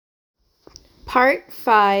Part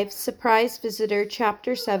 5, Surprise Visitor,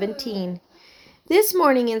 Chapter 17. This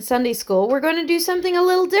morning in Sunday school, we're going to do something a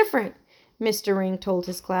little different, Mr. Ring told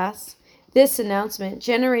his class. This announcement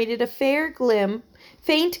generated a faint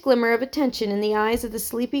glimmer of attention in the eyes of the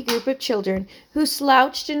sleepy group of children who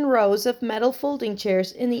slouched in rows of metal folding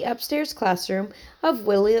chairs in the upstairs classroom of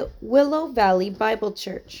Willow Valley Bible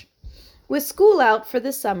Church. With school out for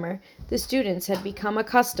the summer, the students had become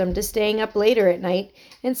accustomed to staying up later at night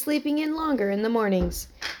and sleeping in longer in the mornings.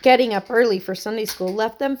 Getting up early for Sunday school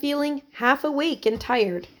left them feeling half awake and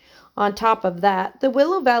tired. On top of that, the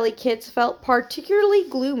Willow Valley kids felt particularly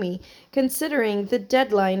gloomy, considering the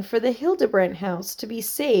deadline for the Hildebrandt house to be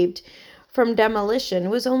saved from demolition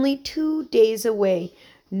was only 2 days away.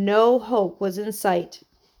 No hope was in sight.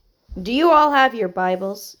 "Do you all have your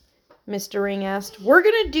Bibles?" Mr. Ring asked. "We're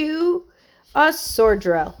going to do a sword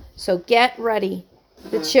drill, so get ready."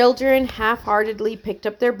 The children half-heartedly picked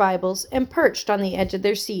up their Bibles and perched on the edge of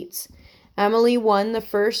their seats. Emily won the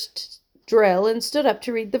first drill and stood up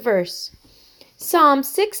to read the verse. Psalm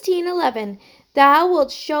 16:11. Thou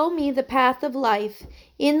wilt show me the path of life.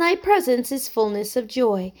 In thy presence is fullness of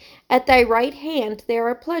joy. At thy right hand there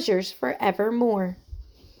are pleasures forevermore.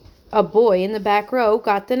 A boy in the back row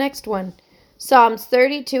got the next one. Psalms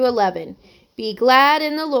 32:11. Be glad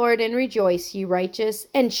in the Lord and rejoice, ye righteous,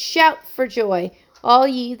 and shout for joy, all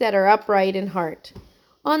ye that are upright in heart.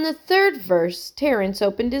 On the third verse, Terence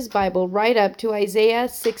opened his Bible right up to Isaiah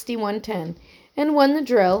 61:10 and won the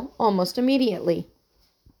drill almost immediately.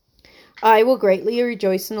 I will greatly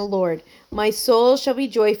rejoice in the Lord. My soul shall be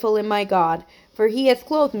joyful in my God, for he hath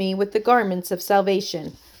clothed me with the garments of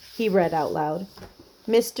salvation, he read out loud.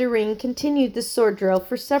 Mr. Ring continued the sword drill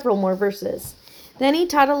for several more verses. Then he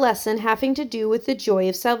taught a lesson having to do with the joy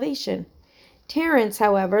of salvation. Terence,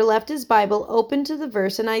 however, left his Bible open to the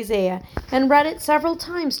verse in Isaiah and read it several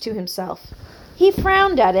times to himself. He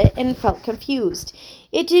frowned at it and felt confused.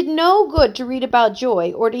 It did no good to read about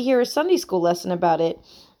joy or to hear a Sunday school lesson about it.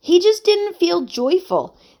 He just didn't feel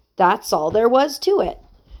joyful. That's all there was to it.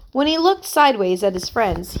 When he looked sideways at his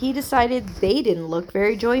friends, he decided they didn't look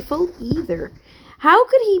very joyful either. How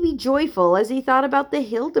could he be joyful as he thought about the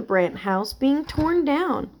Hildebrandt house being torn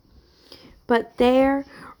down? But there,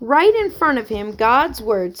 right in front of him, God's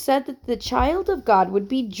word said that the child of God would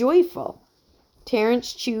be joyful.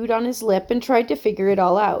 Terence chewed on his lip and tried to figure it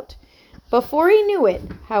all out. Before he knew it,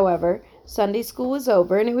 however, Sunday school was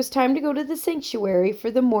over and it was time to go to the sanctuary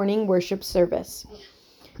for the morning worship service.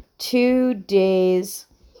 2 days,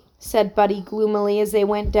 said Buddy gloomily as they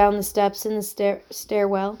went down the steps in the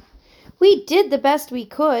stairwell. We did the best we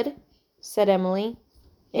could, said Emily.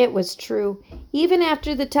 It was true. Even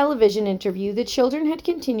after the television interview, the children had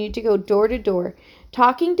continued to go door to door,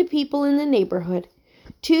 talking to people in the neighborhood.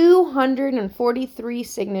 243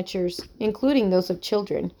 signatures, including those of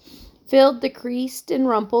children, filled the creased and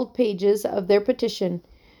rumpled pages of their petition.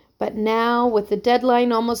 But now, with the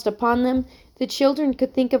deadline almost upon them, the children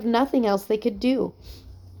could think of nothing else they could do.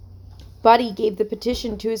 Buddy gave the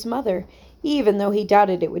petition to his mother, even though he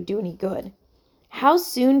doubted it would do any good. How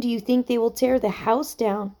soon do you think they will tear the house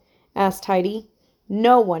down? Asked Heidi.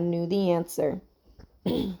 No one knew the answer.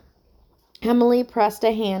 Emily pressed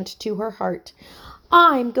a hand to her heart.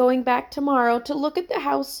 I'm going back tomorrow to look at the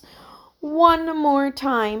house one more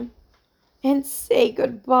time and say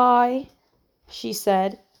goodbye, she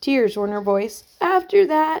said. Tears were in her voice. After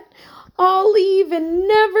that, I'll leave and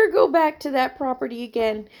never go back to that property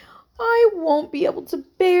again. I won't be able to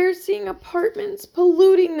bear seeing apartments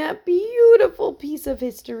polluting that beautiful piece of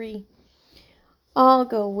history. I'll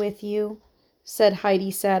go with you, said Heidi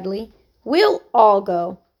sadly. We'll all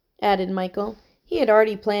go, added Michael. He had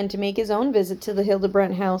already planned to make his own visit to the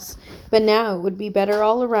Hildebrandt house, but now it would be better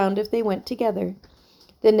all around if they went together.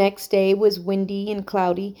 The next day was windy and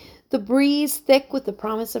cloudy, the breeze thick with the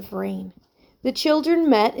promise of rain. The children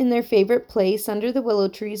met in their favorite place under the willow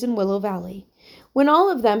trees in Willow Valley. When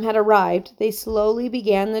all of them had arrived, they slowly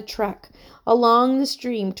began the trek along the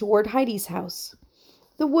stream toward Heidi's house.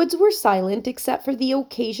 The woods were silent except for the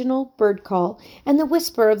occasional bird call and the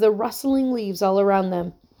whisper of the rustling leaves all around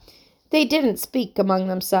them. They didn't speak among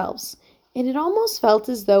themselves, and it almost felt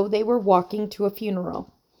as though they were walking to a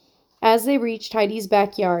funeral. As they reached Heidi's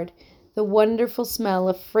backyard, the wonderful smell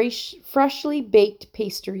of freshly baked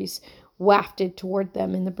pastries wafted toward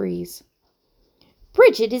them in the breeze.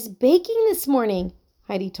 Bridget is baking this morning,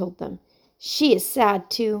 Heidi told them. She is sad,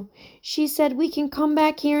 too. She said we can come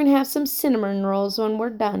back here and have some cinnamon rolls when we're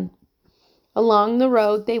done. Along the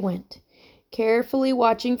road they went, carefully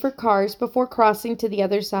watching for cars before crossing to the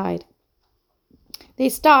other side. They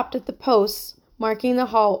stopped at the posts marking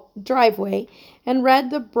the driveway and read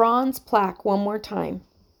the bronze plaque one more time.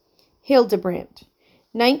 Hildebrandt,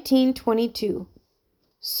 1922.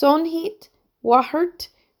 Sonheit, Wahrheit,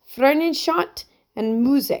 Freundschaft, and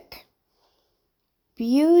Musik.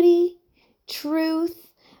 Beauty,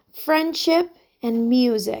 truth, friendship, and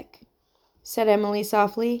music, said Emily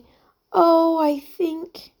softly. Oh, I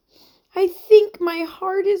think my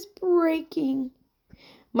heart is breaking.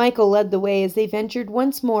 Michael led the way as they ventured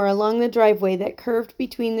once more along the driveway that curved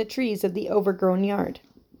between the trees of the overgrown yard.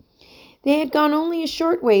 They had gone only a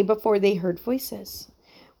short way before they heard voices.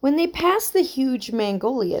 When they passed the huge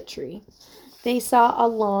magnolia tree, they saw a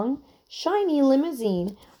long, shiny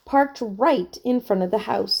limousine parked right in front of the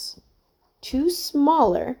house. Two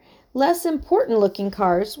smaller, less important-looking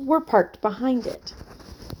cars were parked behind it.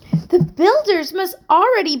 The builders must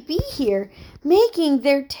already be here, making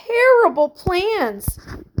their terrible plans,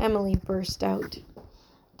 Emily burst out.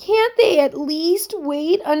 Can't they at least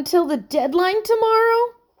wait until the deadline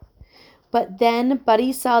tomorrow? But then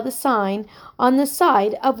Buddy saw the sign on the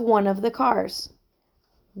side of one of the cars.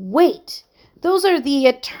 Wait, those are the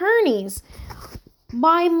attorneys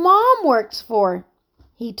my mom works for,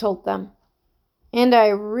 he told them. And I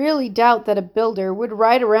really doubt that a builder would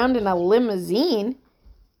ride around in a limousine,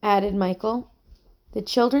 added Michael. The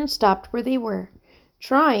children stopped where they were,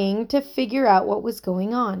 trying to figure out what was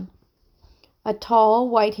going on. A tall,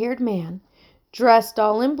 white-haired man, dressed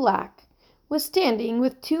all in black, was standing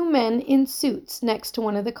with two men in suits next to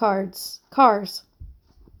one of the cars.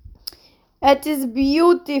 It is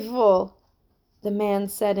beautiful, the man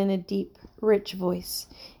said in a deep, rich voice.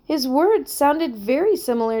 His words sounded very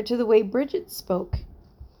similar to the way Bridget spoke.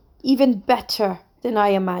 Even better than I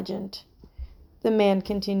imagined, the man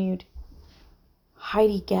continued.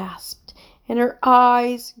 Heidi gasped, and her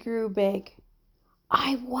eyes grew big.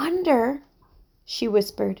 I wonder, she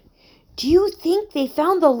whispered, do you think they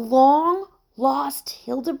found the long-lost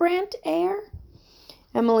Hildebrandt heir?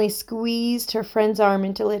 Emily squeezed her friend's arm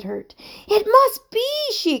until it hurt. It must be,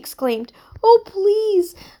 she exclaimed. Oh,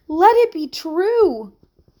 please, let it be true.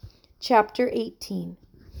 Chapter 18.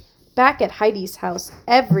 Back at Heidi's house,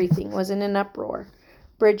 everything was in an uproar.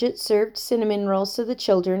 Bridget served cinnamon rolls to the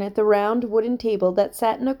children at the round wooden table that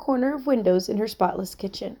sat in a corner of windows in her spotless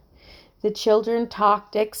kitchen. The children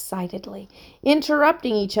talked excitedly,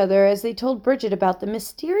 interrupting each other as they told Bridget about the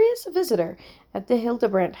mysterious visitor at the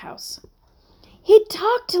Hildebrandt house. He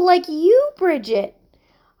talked like you, Bridget,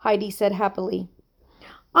 Heidi said happily.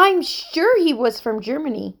 I'm sure he was from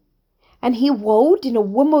Germany. And he rode in a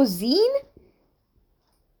limousine?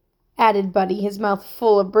 Added Buddy, his mouth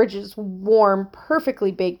full of Bridget's warm,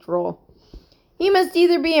 perfectly baked roll. He must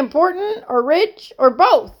either be important or rich or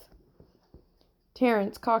both.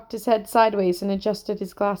 Terence cocked his head sideways and adjusted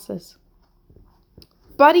his glasses.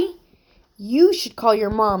 Buddy, you should call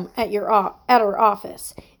your mom at her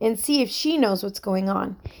office and see if she knows what's going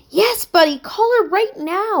on. Yes, Buddy, call her right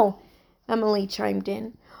now, Emily chimed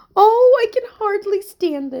in. Oh, I can hardly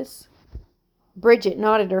stand this. Bridget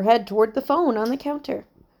nodded her head toward the phone on the counter.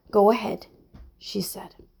 Go ahead, she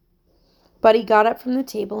said. Buddy got up from the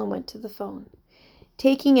table and went to the phone.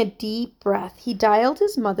 Taking a deep breath, he dialed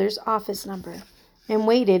his mother's office number and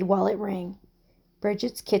waited while it rang.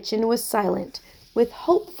 Bridget's kitchen was silent with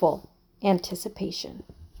hopeful anticipation.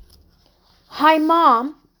 Hi,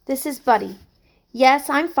 Mom. This is Buddy. Yes,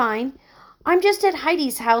 I'm fine. I'm just at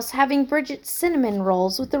Heidi's house having Bridget's cinnamon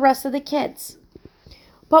rolls with the rest of the kids.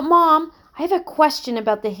 But, Mom, I have a question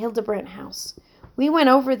about the Hildebrandt house. We went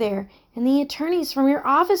over there, and the attorneys from your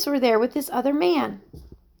office were there with this other man.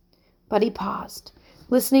 Buddy paused,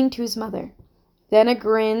 listening to his mother. Then a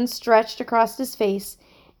grin stretched across his face,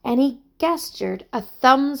 and he gestured a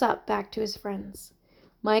thumbs up back to his friends.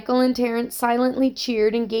 Michael and Terence silently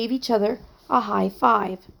cheered and gave each other a high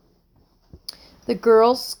five. The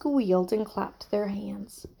girls squealed and clapped their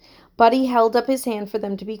hands. Buddy held up his hand for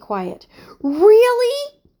them to be quiet.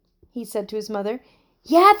 Really? He said to his mother.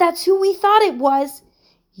 Yeah, that's who we thought it was.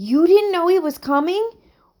 You didn't know he was coming?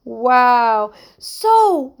 Wow.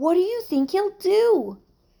 So, what do you think he'll do?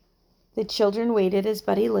 The children waited as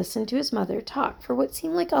Buddy listened to his mother talk for what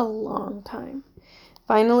seemed like a long time.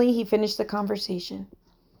 Finally, he finished the conversation.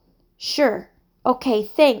 Sure. Okay,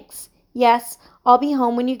 thanks. Yes, I'll be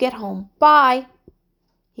home when you get home. Bye.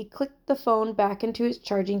 He clicked the phone back into its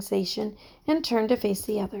charging station and turned to face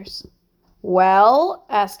the others. Well,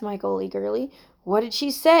 asked Michael eagerly, what did she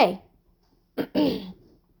say?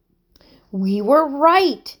 We were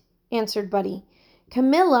right, answered Buddy.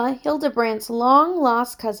 Camilla, Hildebrandt's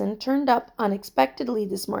long-lost cousin, turned up unexpectedly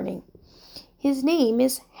this morning. His name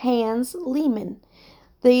is Hans Lehmann.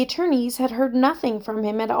 The attorneys had heard nothing from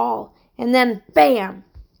him at all, and then, bam!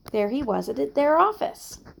 There he was at their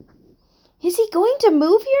office. "Is he going to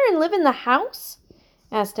move here and live in the house?"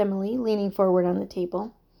 asked Emily, leaning forward on the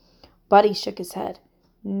table. Buddy shook his head.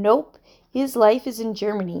 "Nope, his life is in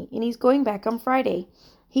Germany, and he's going back on Friday.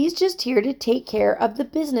 He's just here to take care of the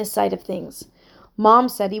business side of things. Mom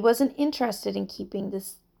said he wasn't interested in keeping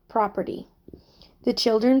this property." The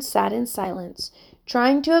children sat in silence,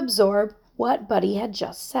 trying to absorb what Buddy had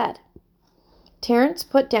just said. Terence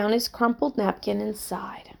put down his crumpled napkin and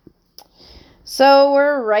sighed. "So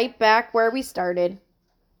we're right back where we started,"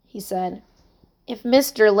 he said. "If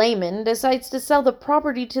Mr. Lehman decides to sell the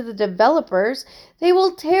property to the developers, they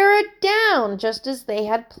will tear it down just as they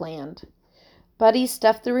had planned." Buddy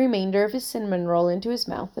stuffed the remainder of his cinnamon roll into his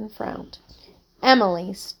mouth and frowned.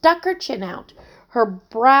 Emily stuck her chin out, her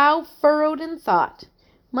brow furrowed in thought.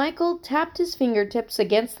 Michael tapped his fingertips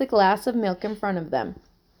against the glass of milk in front of them.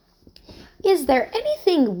 "Is there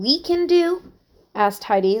anything we can do?" asked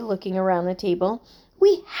Heidi, looking around the table.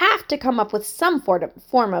 "We have to come up with some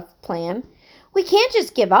form of plan. We can't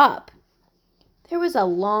just give up." There was a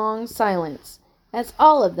long silence as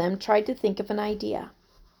all of them tried to think of an idea.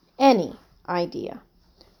 Any idea.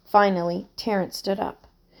 Finally, Terence stood up.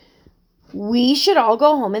 "We should all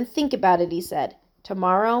go home and think about it," he said.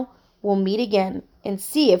 "Tomorrow we'll meet again and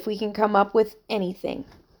see if we can come up with anything."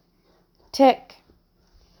 Tick.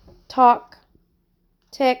 Tock.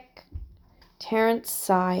 Tick. Terence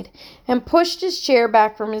sighed and pushed his chair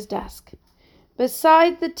back from his desk.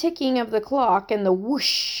 Beside the ticking of the clock and the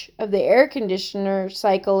whoosh of the air conditioner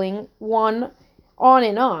cycling one on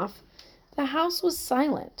and off, the house was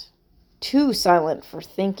silent. Too silent for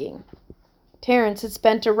thinking. Terence had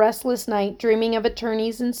spent a restless night dreaming of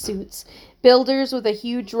attorneys in suits, builders with a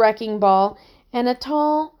huge wrecking ball, and a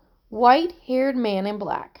tall, white-haired man in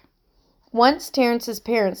black. Once Terence's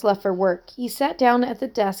parents left for work, he sat down at the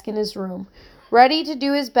desk in his room, ready to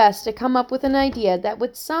do his best to come up with an idea that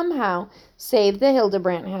would somehow save the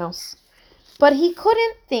Hildebrandt house. But he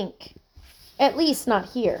couldn't think, at least not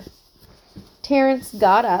here. Terence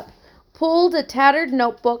got up, pulled a tattered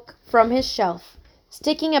notebook from his shelf.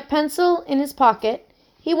 Sticking a pencil in his pocket,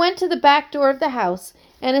 he went to the back door of the house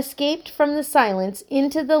and escaped from the silence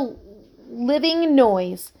into the living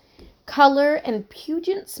noise, color, and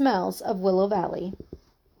pungent smells of Willow Valley.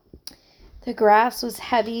 The grass was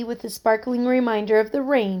heavy with the sparkling reminder of the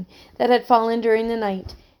rain that had fallen during the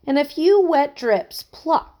night, and a few wet drips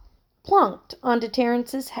plunked onto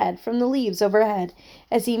Terence's head from the leaves overhead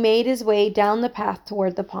as he made his way down the path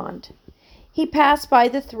toward the pond. He passed by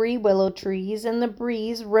the 3 willow trees and the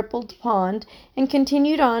breeze-rippled pond and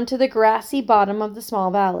continued on to the grassy bottom of the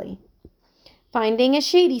small valley. Finding a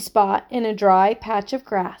shady spot in a dry patch of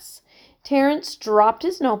grass, Terence dropped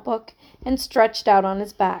his notebook and stretched out on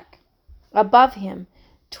his back. Above him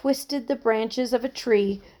twisted the branches of a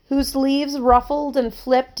tree whose leaves ruffled and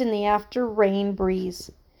flipped in the after-rain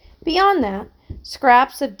breeze. Beyond that,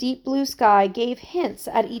 scraps of deep blue sky gave hints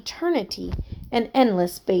at eternity and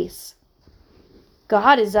endless space.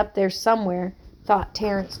 "God is up there somewhere," thought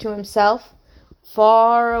Terence to himself.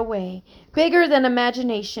 "Far away, bigger than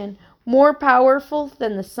imagination, more powerful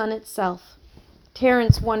than the sun itself."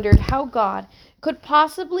 Terence wondered how God could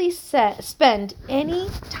possibly spend any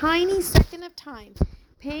tiny second of time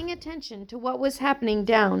paying attention to what was happening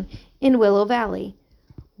down in Willow Valley.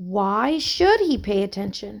 Why should he pay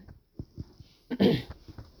attention?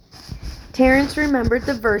 Terence remembered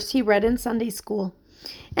the verse he read in Sunday school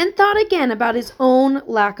and thought again about his own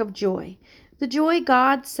lack of joy, the joy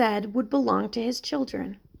God said would belong to his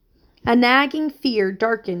children. A nagging fear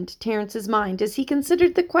darkened Terence's mind as he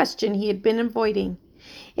considered the question he had been avoiding.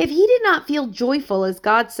 If he did not feel joyful as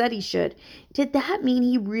God said he should, did that mean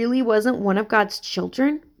he really wasn't one of God's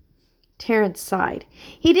children? Terence sighed.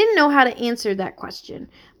 He didn't know how to answer that question,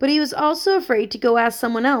 but he was also afraid to go ask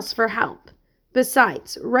someone else for help.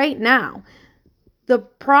 Besides, right now, the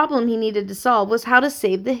problem he needed to solve was how to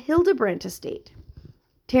save the Hildebrandt estate.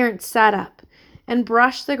 Terence sat up and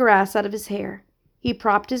brushed the grass out of his hair. He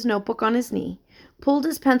propped his notebook on his knee, pulled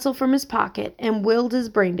his pencil from his pocket, and willed his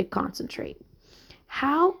brain to concentrate.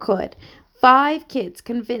 How could 5 kids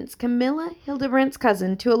convince Camilla Hildebrandt's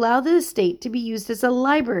cousin to allow the estate to be used as a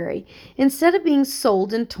library instead of being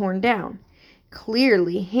sold and torn down?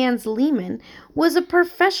 Clearly, Hans Lehman was a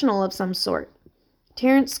professional of some sort.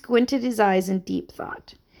 Terence squinted his eyes in deep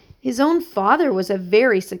thought. His own father was a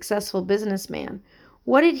very successful businessman.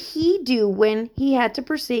 What did he do when he had to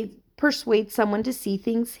persuade someone to see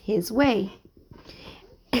things his way?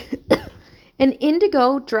 An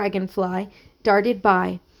indigo dragonfly darted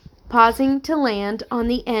by, pausing to land on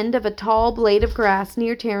the end of a tall blade of grass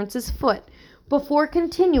near Terence's foot before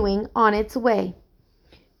continuing on its way.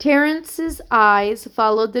 Terrence's eyes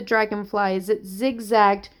followed the dragonfly as it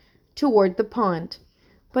zigzagged toward the pond,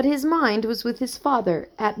 but his mind was with his father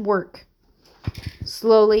at work.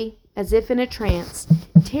 Slowly, as if in a trance,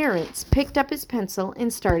 Terrence picked up his pencil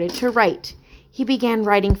and started to write. He began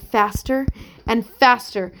writing faster and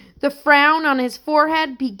faster. The frown on his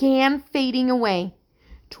forehead began fading away.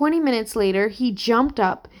 20 minutes later, he jumped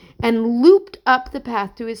up and looped up the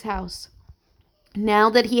path to his house. Now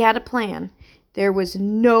that he had a plan, there was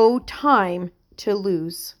no time to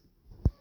lose.